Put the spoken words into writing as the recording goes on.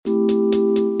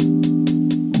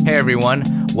Hey everyone,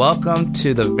 welcome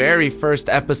to the very first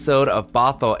episode of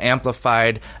Bothell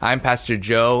Amplified. I'm Pastor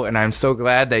Joe, and I'm so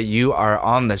glad that you are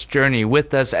on this journey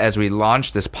with us as we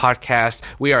launch this podcast.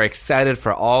 We are excited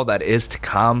for all that is to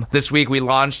come. This week we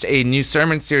launched a new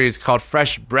sermon series called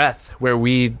Fresh Breath, where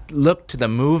we look to the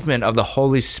movement of the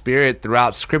Holy Spirit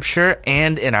throughout Scripture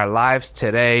and in our lives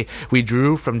today. We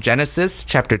drew from Genesis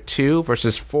chapter 2,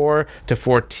 verses 4 to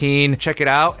 14. Check it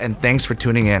out, and thanks for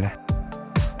tuning in.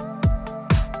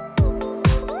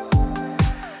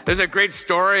 There's a great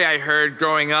story I heard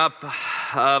growing up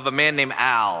of a man named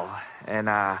Al. And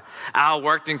Al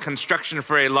worked in construction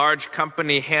for a large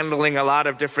company handling a lot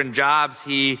of different jobs.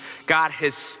 He got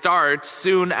his start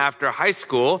soon after high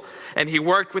school, and he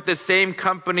worked with the same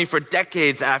company for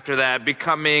decades after that,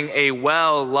 becoming a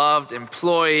well-loved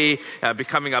employee,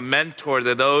 becoming a mentor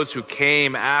to those who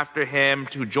came after him,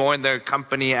 to join the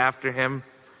company after him.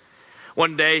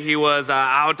 One day he was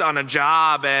out on a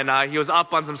job and he was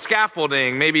up on some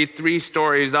scaffolding, maybe 3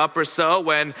 stories up or so,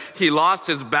 when he lost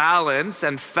his balance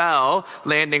and fell,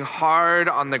 landing hard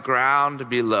on the ground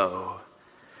below.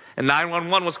 And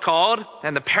 911 was called,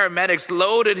 and the paramedics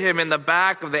loaded him in the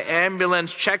back of the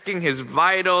ambulance, checking his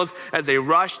vitals as they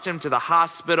rushed him to the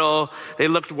hospital. They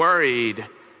looked worried,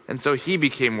 and so he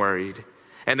became worried.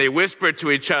 And they whispered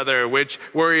to each other, which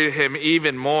worried him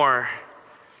even more.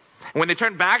 When they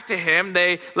turned back to him,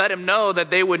 they let him know that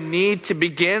they would need to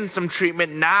begin some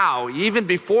treatment now, even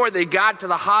before they got to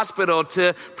the hospital,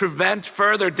 to prevent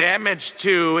further damage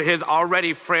to his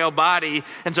already frail body.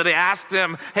 And so they asked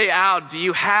him, "Hey, Al, do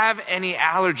you have any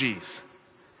allergies?"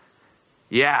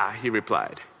 "Yeah," he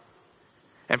replied.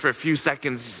 And for a few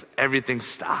seconds, everything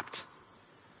stopped.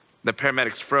 The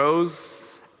paramedics froze,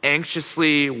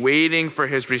 anxiously waiting for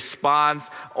his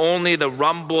response, only the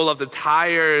rumble of the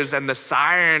tires and the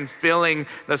siren filling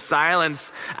the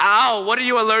silence. "Al, what are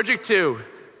you allergic to?"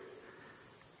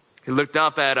 He looked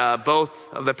up at both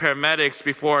of the paramedics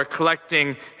before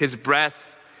collecting his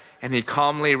breath, and he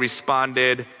calmly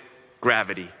responded,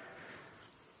 "Gravity."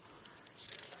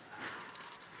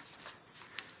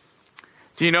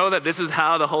 Do you know that this is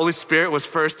how the Holy Spirit was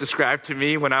first described to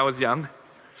me when I was young?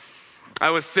 I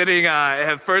was sitting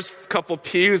at the first couple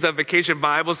pews of Vacation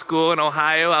Bible School in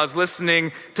Ohio. I was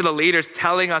listening to the leaders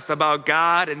telling us about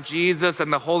God and Jesus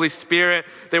and the Holy Spirit.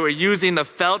 They were using the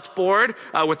felt board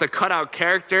with the cutout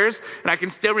characters. And I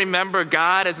can still remember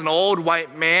God as an old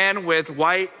white man with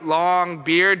white long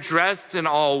beard, dressed in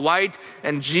all white.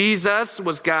 And Jesus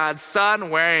was God's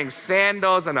son, wearing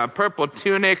sandals and a purple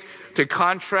tunic to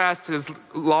contrast his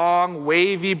long,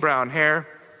 wavy brown hair.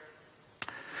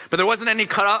 But there wasn't any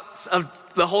cutouts of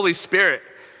the Holy Spirit.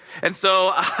 And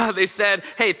so they said,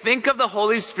 "Hey, think of the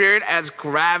Holy Spirit as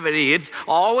gravity. It's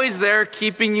always there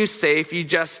keeping you safe. You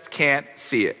just can't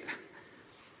see it."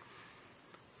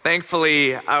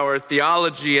 Thankfully, our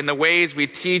theology and the ways we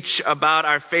teach about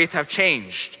our faith have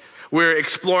changed. We're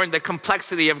exploring the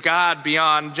complexity of God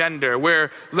beyond gender. We're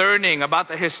learning about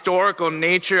the historical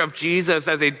nature of Jesus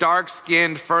as a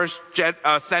dark-skinned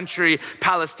first-century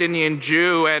Palestinian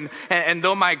Jew. And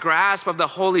though my grasp of the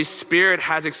Holy Spirit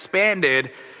has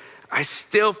expanded, I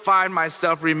still find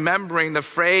myself remembering the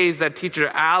phrase that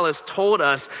teacher Alice told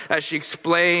us as she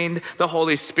explained the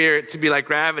Holy Spirit to be like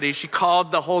gravity. She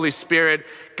called the Holy Spirit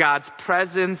God's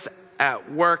presence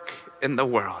at work in the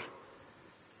world.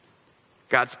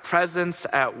 God's presence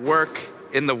at work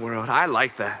in the world. I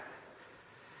like that.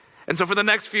 And so for the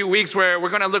next few weeks, we're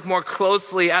going to look more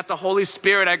closely at the Holy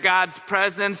Spirit, at God's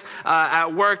presence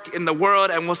at work in the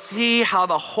world, and we'll see how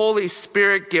the Holy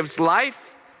Spirit gives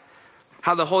life,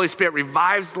 how the Holy Spirit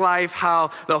revives life,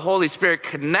 how the Holy Spirit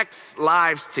connects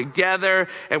lives together,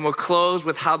 and we'll close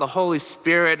with how the Holy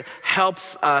Spirit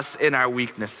helps us in our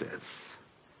weaknesses.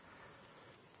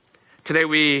 Today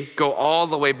we go all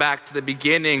the way back to the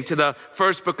beginning, to the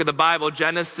first book of the Bible,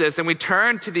 Genesis, and we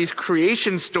turn to these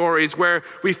creation stories where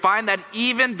we find that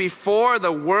even before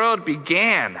the world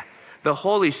began, the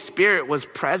Holy Spirit was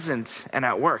present and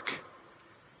at work.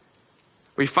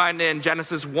 We find in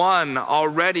Genesis 1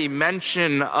 already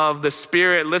mention of the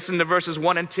Spirit. Listen to verses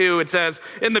 1 and 2. It says,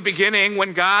 "In the beginning,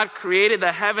 when God created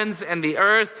the heavens and the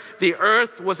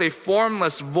earth was a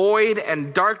formless void,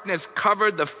 and darkness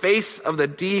covered the face of the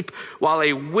deep, while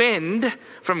a wind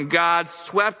from God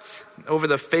swept over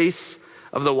the face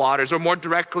of the waters." Or more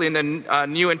directly in the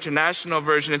New International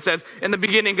Version, it says, "In the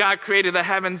beginning, God created the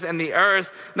heavens and the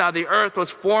earth. Now the earth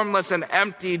was formless and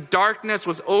empty. Darkness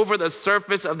was over the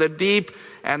surface of the deep,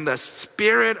 and the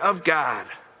Spirit of God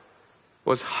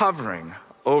was hovering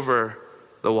over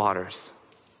the waters."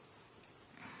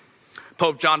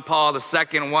 Pope John Paul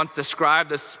II once described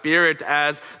the Spirit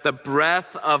as the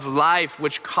breath of life,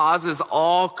 which causes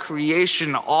all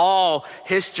creation, all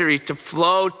history to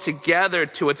flow together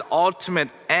to its ultimate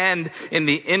end in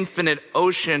the infinite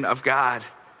ocean of God.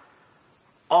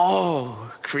 All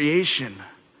creation,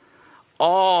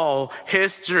 all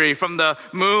history, from the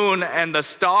moon and the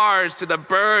stars to the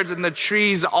birds and the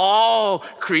trees, all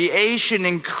creation,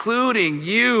 including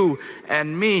you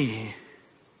and me.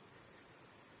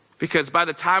 Because by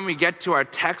the time we get to our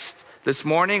text this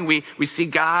morning, we see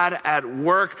God at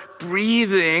work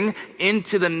breathing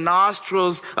into the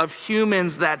nostrils of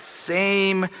humans that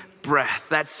same breath,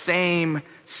 that same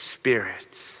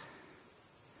Spirit.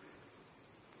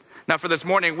 Now, for this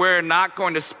morning, we're not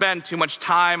going to spend too much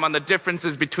time on the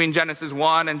differences between Genesis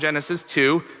 1 and Genesis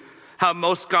 2. How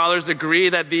most scholars agree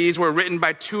that these were written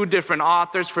by two different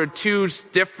authors for two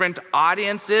different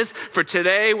audiences. For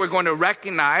today, we're going to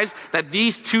recognize that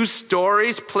these two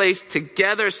stories placed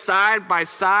together side by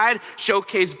side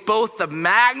showcase both the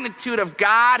magnitude of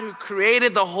God who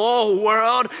created the whole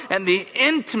world and the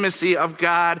intimacy of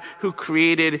God who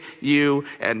created you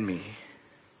and me.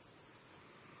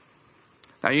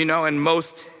 Now, you know, in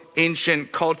most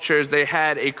ancient cultures, they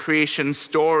had a creation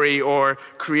story or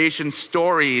creation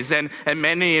stories, and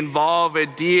many involve a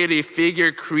deity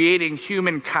figure creating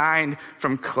humankind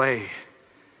from clay.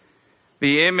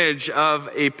 The image of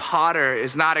a potter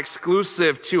is not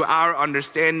exclusive to our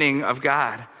understanding of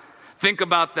God. Think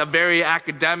about the very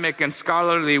academic and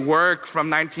scholarly work from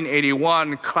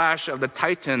 1981, Clash of the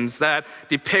Titans, that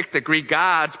depict the Greek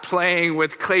gods playing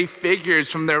with clay figures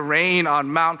from their reign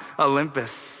on Mount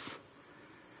Olympus.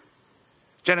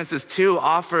 Genesis 2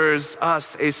 offers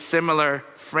us a similar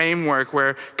framework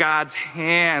where God's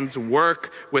hands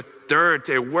work with dirt.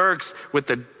 It works with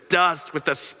the dust, with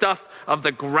the stuff of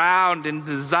the ground in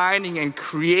designing and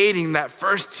creating that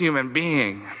first human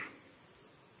being.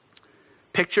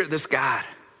 Picture this God.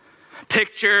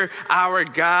 Picture our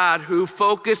God who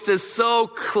focuses so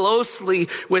closely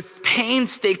with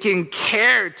painstaking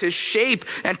care to shape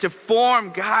and to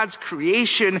form God's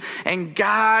creation, and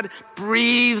God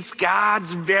breathes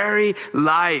God's very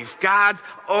life, God's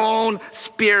own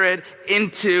Spirit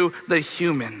into the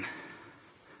human.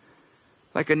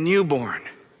 Like a newborn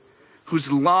whose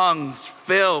lungs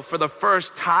fill for the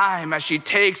first time as she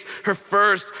takes her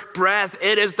first breath.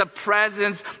 It is the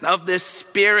presence of this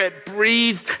Spirit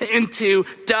breathed into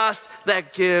dust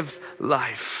that gives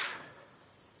life.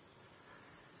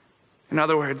 In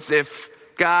other words, if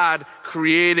God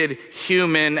created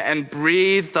human and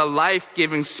breathed the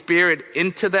life-giving Spirit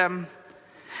into them,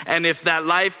 and if that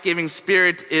life-giving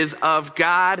Spirit is of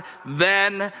God,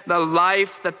 then the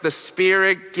life that the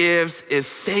Spirit gives is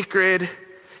sacred,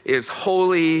 is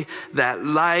holy, that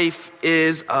life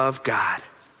is of God.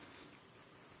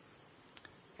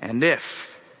 And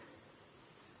if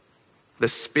the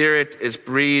Spirit is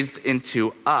breathed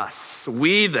into us,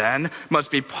 we then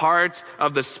must be part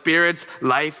of the Spirit's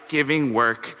life-giving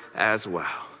work as well.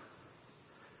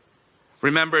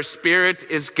 Remember, Spirit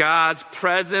is God's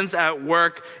presence at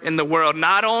work in the world,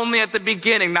 not only at the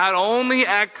beginning, not only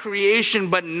at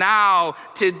creation, but now,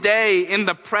 today, in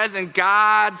the present,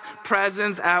 God's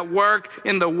presence at work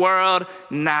in the world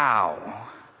now.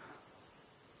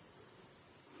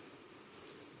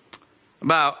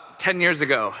 About 10 years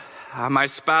ago, my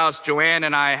spouse, Joanne,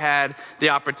 and I had the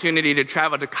opportunity to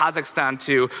travel to Kazakhstan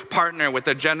to partner with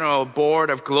the General Board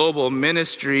of Global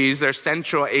Ministries, their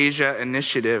Central Asia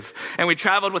initiative. And we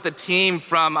traveled with a team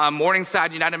from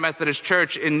Morningside United Methodist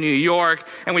Church in New York,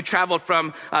 and we traveled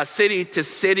from city to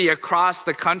city across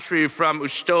the country, from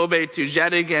Ushtobe to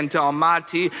Zhetigan to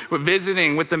Almaty. We're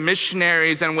visiting with the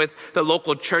missionaries and with the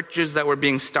local churches that were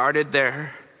being started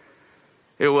there.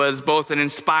 It was both an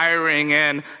inspiring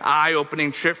and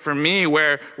eye-opening trip for me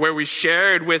where we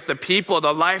shared with the people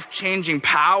the life-changing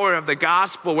power of the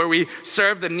gospel, where we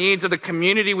served the needs of the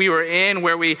community we were in,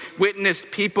 where we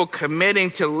witnessed people committing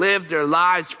to live their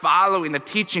lives following the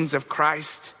teachings of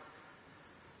Christ.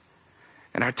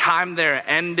 And our time there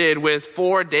ended with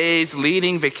 4 days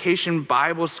leading vacation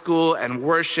Bible school and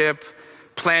worship,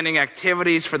 planning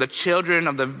activities for the children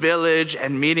of the village,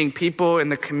 and meeting people in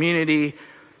the community.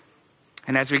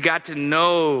 And as we got to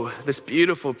know this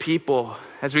beautiful people,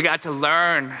 as we got to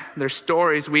learn their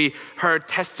stories, we heard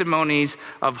testimonies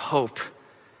of hope.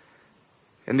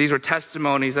 And these were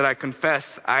testimonies that I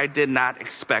confess I did not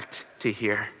expect to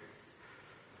hear.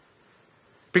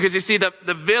 Because you see, the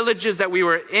villages that we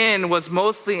were in was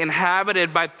mostly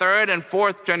inhabited by 3rd and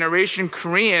 4th generation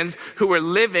Koreans who were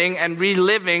living and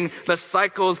reliving the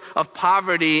cycles of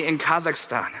poverty in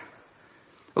Kazakhstan.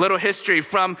 A little history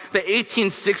from the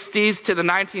 1860s to the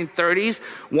 1930s,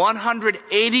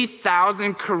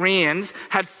 180,000 Koreans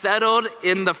had settled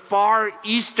in the far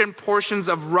eastern portions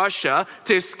of Russia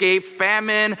to escape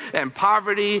famine and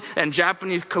poverty and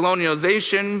Japanese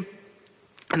colonialization.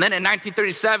 And then in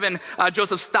 1937,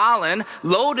 Joseph Stalin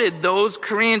loaded those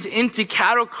Koreans into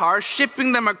cattle cars,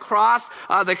 shipping them across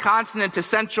the continent to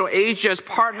Central Asia as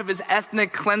part of his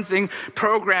ethnic cleansing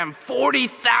program.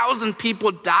 40,000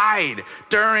 people died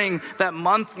during that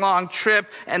month-long trip.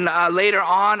 And later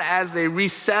on, as they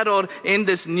resettled in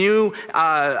this new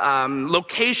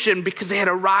location because they had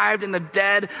arrived in the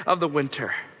dead of the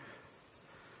winter.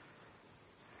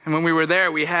 And when we were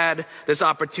there, we had this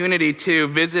opportunity to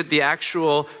visit the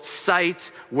actual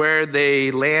site where they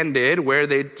landed, where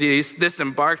they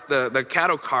disembarked the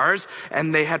cattle cars,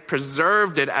 and they had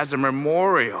preserved it as a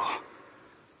memorial.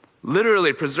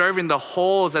 Literally preserving the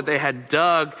holes that they had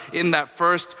dug in that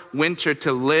first winter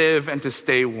to live and to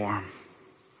stay warm.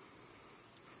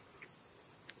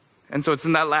 And so it's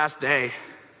in that last day.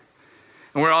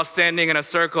 And we're all standing in a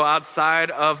circle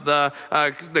outside of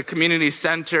the community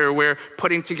center. We're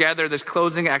putting together this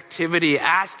closing activity,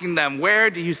 asking them, where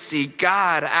do you see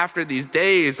God after these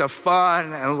days of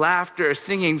fun and laughter,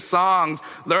 singing songs,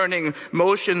 learning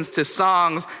motions to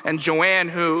songs? And Joanne,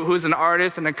 who's an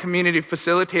artist and a community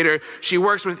facilitator, she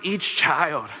works with each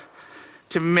child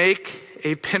to make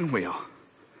a pinwheel.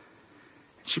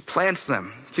 She plants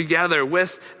them together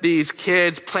with these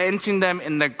kids, planting them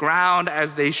in the ground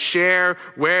as they share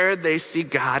where they see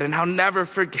God. And I'll never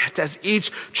forget, as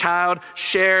each child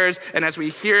shares and as we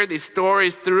hear these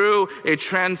stories through a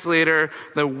translator,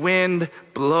 the wind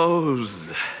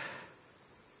blows,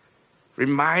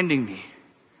 reminding me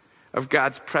of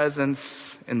God's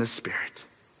presence in the Spirit.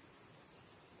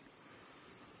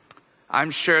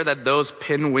 I'm sure that those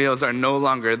pinwheels are no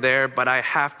longer there, but I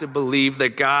have to believe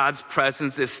that God's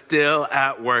presence is still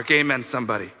at work. Amen,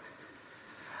 somebody.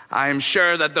 I am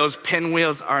sure that those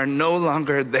pinwheels are no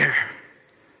longer there,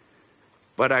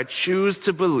 but I choose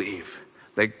to believe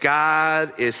that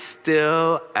God is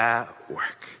still at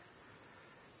work.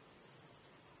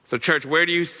 So church, where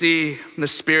do you see the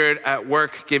Spirit at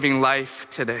work giving life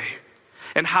today?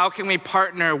 And how can we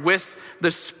partner with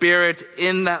the Spirit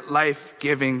in that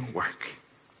life-giving work?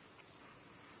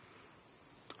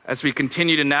 As we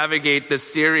continue to navigate this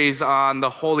series on the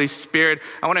Holy Spirit,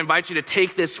 I want to invite you to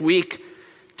take this week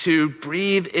to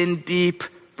breathe in deep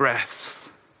breaths,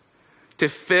 to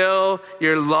fill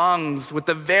your lungs with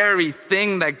the very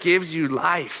thing that gives you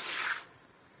life,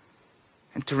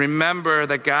 and to remember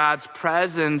that God's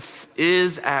presence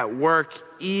is at work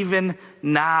even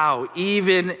now,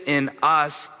 even in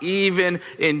us, even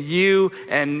in you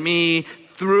and me,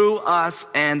 through us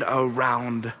and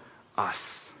around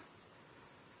us.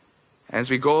 As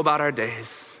we go about our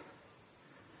days,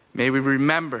 may we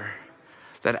remember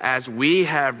that as we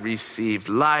have received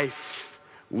life,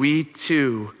 we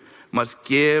too must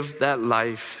give that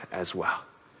life as well.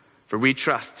 For we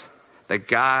trust that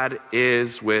God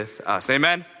is with us.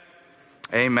 Amen?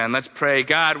 Amen. Let's pray.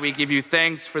 God, we give you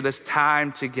thanks for this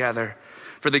time together,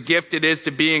 for the gift it is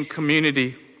to be in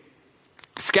community,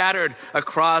 scattered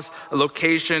across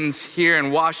locations here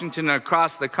in Washington,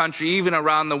 across the country, even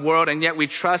around the world. And yet we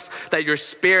trust that your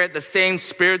Spirit, the same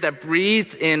Spirit that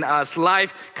breathed in us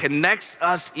life, connects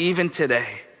us even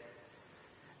today.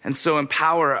 And so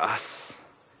empower us.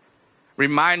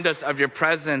 Remind us of your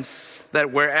presence,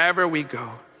 that wherever we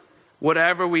go,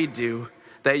 whatever we do,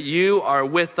 that you are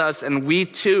with us, and we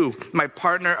too might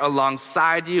partner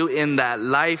alongside you in that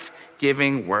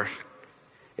life-giving work.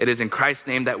 It is in Christ's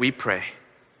name that we pray.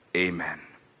 Amen.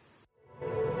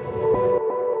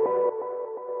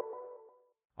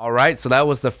 All right, so that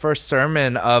was the first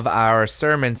sermon of our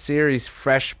sermon series,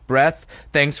 Fresh Breath.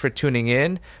 Thanks for tuning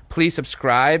in. Please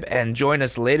subscribe and join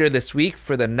us later this week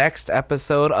for the next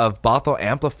episode of Bothell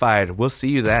Amplified. We'll see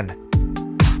you then.